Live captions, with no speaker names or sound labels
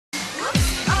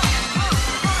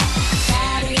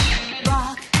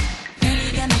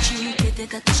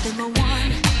때가 touch number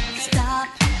one. Stop.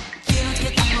 You don't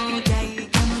get the whole day.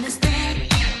 Come on and step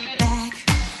back.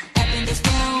 Up in this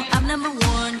down. I'm number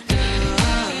one.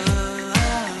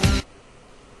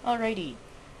 Alrighty.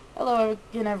 Hello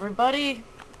again, everybody.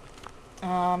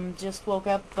 Just woke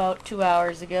up about 2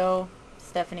 hours ago.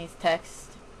 Stephanie's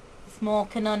text. Small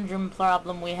conundrum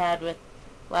problem we had with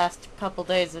last couple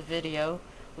days of video.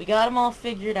 We got them all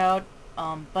figured out.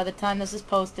 By the time this is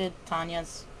posted,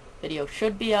 Tanya's video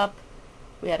should be up.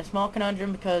 We had a small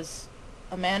conundrum because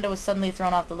Amanda was suddenly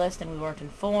thrown off the list and we weren't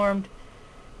informed.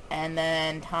 And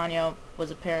then Tanya was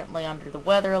apparently under the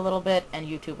weather a little bit, and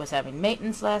YouTube was having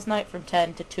maintenance last night from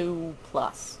 10 to 2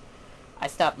 plus. I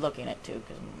stopped looking at 2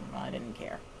 because I didn't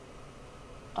care.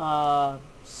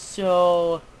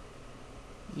 So,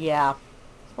 yeah.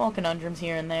 Small conundrums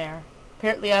here and there.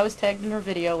 Apparently I was tagged in her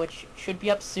video, which should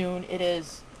be up soon. It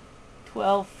is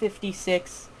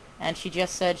 12:56, and she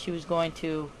just said she was going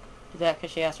to do that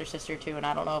because she asked her sister to, and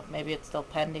I don't know if maybe it's still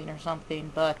pending or something,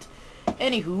 but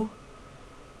anywho,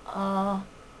 I'm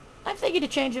thinking to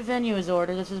change a venue as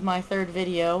order. This is my 3rd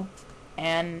video,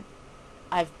 and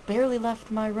I've barely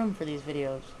left my room for these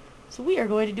videos, so we are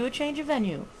going to do a change of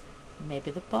venue.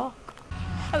 Maybe the park.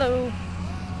 Hello.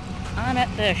 I'm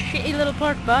at the shitty little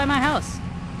park by my house,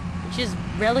 which is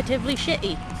relatively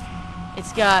shitty.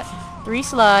 It's got 3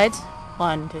 slides,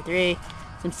 1, 2, 3,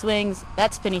 some swings,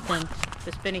 that spinny thing,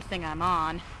 the spinny thing I'm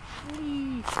on,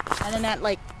 and then that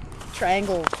like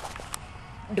triangle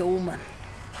dome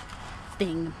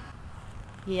thing.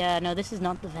 Yeah, no, this is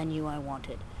not the venue I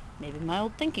wanted. Maybe my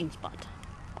old thinking spot.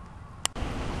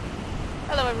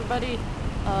 Hello everybody,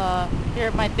 here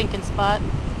at my thinking spot,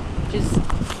 which is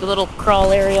the little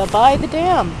crawl area by the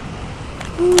dam.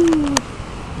 Woo.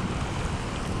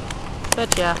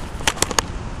 But yeah.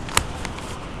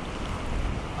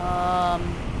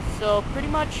 So pretty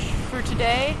much for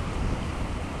today,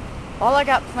 all I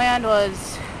got planned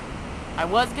was, I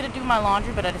was going to do my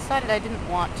laundry, but I decided I didn't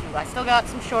want to. I still got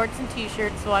some shorts and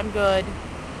t-shirts, so I'm good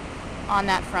on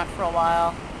that front for a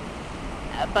while.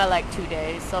 By like 2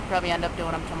 days, so I'll probably end up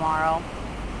doing them tomorrow.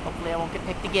 Hopefully I won't get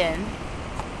picked again.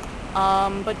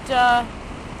 Yeah,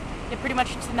 pretty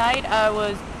much tonight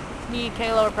me and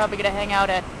Kayla are probably going to hang out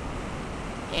at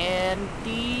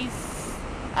Andy's,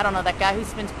 I don't know, that guy who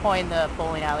spins coin the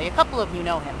bowling alley. A couple of you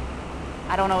know him.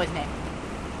 I don't know his name.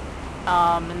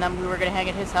 And then we were going to hang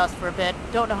at his house for a bit.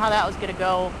 Don't know how that was going to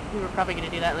go. We were probably going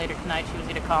to do that later tonight. She was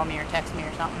going to call me or text me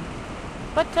or something.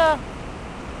 But,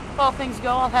 if all things go,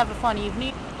 I'll have a fun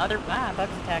evening. Bugs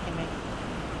attacking me.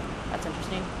 That's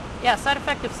interesting. Yeah, side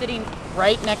effect of sitting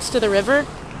right next to the river,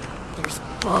 there's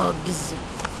bugs.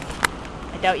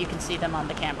 I doubt you can see them on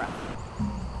the camera.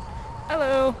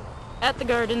 Hello. At the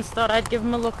gardens, thought I'd give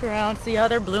them a look around, see how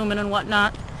they're blooming and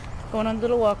whatnot. Going on a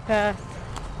little walk path.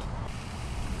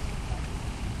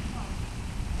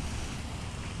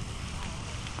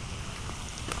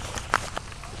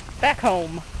 Back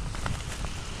home.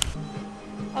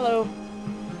 Hello.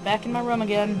 Back in my room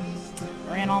again.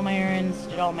 Ran all my errands,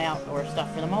 did all my outdoor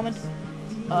stuff for the moment.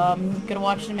 Gonna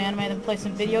watch some anime and then play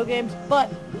some video games,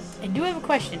 but I do have a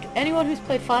question to anyone who's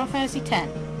played Final Fantasy X.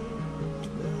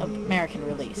 American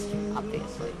release,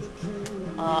 obviously.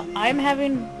 I'm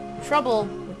having trouble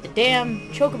with the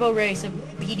damn Chocobo race of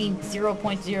beating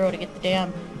 0.0 to get the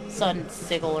damn Sun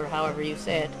Sigil, or however you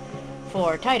say it,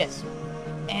 for Titus.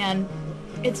 And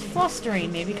it's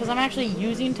flustering me because I'm actually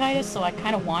using Titus, so I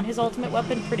kind of want his ultimate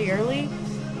weapon pretty early.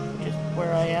 Which is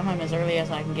where I am. I'm as early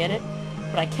as I can get it.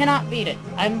 But I cannot beat it.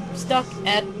 I'm stuck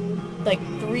at like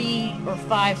 3 or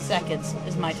 5 seconds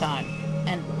is my time.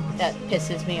 And that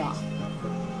pisses me off.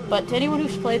 But to anyone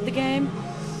who's played the game,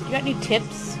 you got any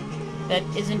tips that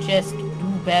isn't just do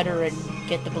better and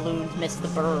get the balloons, miss the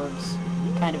birds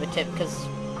kind of a tip? Because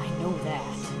I know that.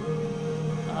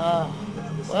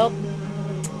 Well,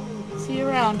 see you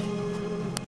around.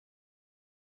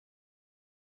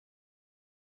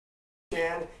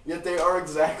 Yet they are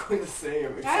exactly the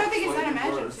same. I don't think it's that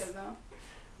imaginative, though.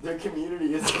 Their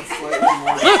community is slightly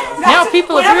more. Look, now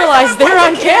people have realized they're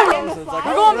on camera.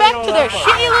 We're going back to their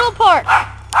shitty little park.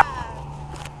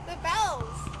 The bells.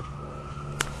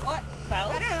 What?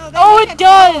 Bells? I don't know. Oh, it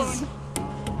does!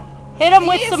 Hit them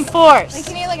with some force. Like,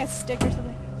 you need like a stick or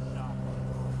something.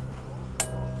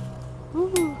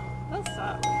 Ooh. Those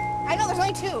suck. I know, there's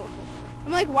only 2.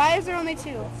 I'm like, why is there only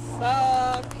 2?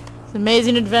 Suck. It's an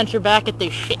amazing adventure back at the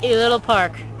shitty little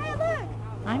park. Hey, look.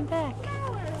 I'm back.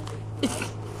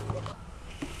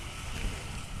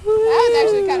 That was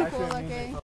actually kind of cool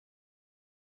looking.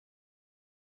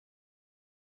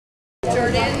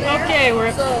 Okay, we're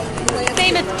at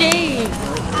Famous Dave.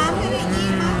 I'm gonna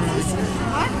eat my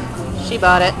She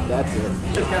bought it. That's it.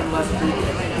 It's gotten less creepy.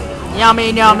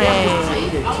 Yummy, yummy. I've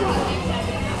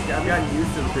gotten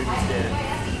used to the creepy stare.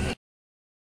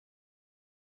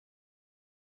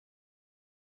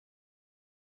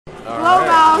 Blow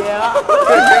mouth.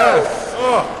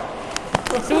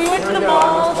 So we went to the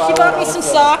mall. She bought me some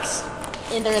socks.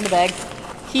 And they're in the bag.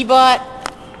 He bought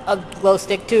a glow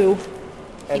stick too.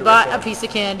 He bought a piece of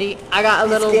candy. I got a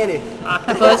little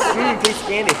octopus. Piece of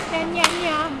candy. Piece of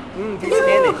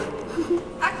candy.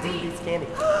 Piece of candy.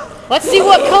 Let's see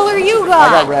what color you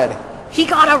got. I got red. He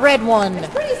got a red one.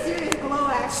 Pretty serious glow,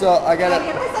 actually. So I got Like,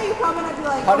 if I saw you comment, I'd be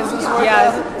like, How does this work?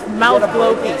 Yeah, mouth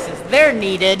glow pieces. They're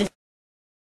needed.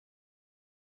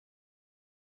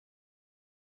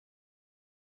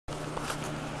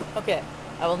 Okay,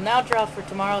 I will now draw for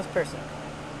tomorrow's person.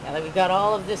 Now that we've got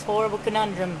all of this horrible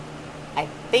conundrum, I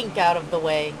think, out of the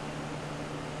way,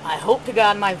 I hope to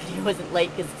God my video isn't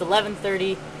late because it's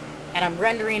 11:30 and I'm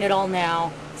rendering it all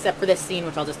now, except for this scene,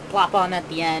 which I'll just plop on at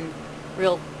the end,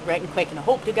 real right and quick, and I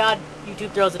hope to God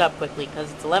YouTube throws it up quickly because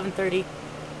it's 11:30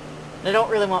 and I don't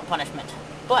really want punishment.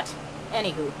 But,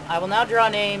 anywho, I will now draw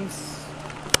names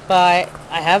by,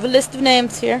 I have a list of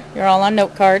names here, you're all on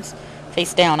note cards,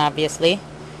 face down obviously,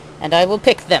 and I will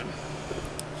pick them.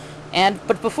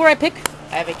 But before I pick,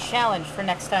 I have a challenge for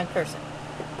next time person.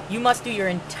 You must do your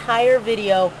entire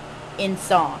video in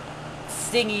song.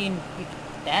 Singing, you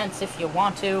can dance if you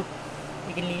want to.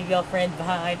 You can leave your friends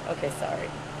behind. Okay, sorry.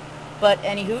 But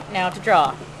anywho, now to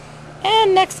draw.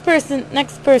 And next person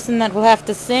that will have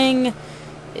to sing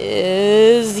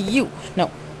is you. No.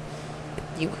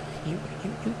 You.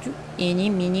 Eeny,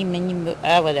 meeny, miny, mo.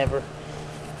 Whatever.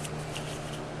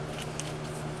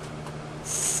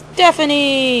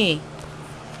 Stephanie!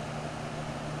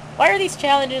 Why are these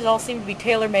challenges all seem to be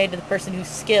tailor-made to the person whose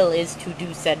skill is to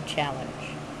do said challenge?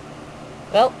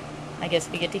 Well, I guess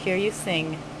we get to hear you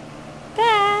sing.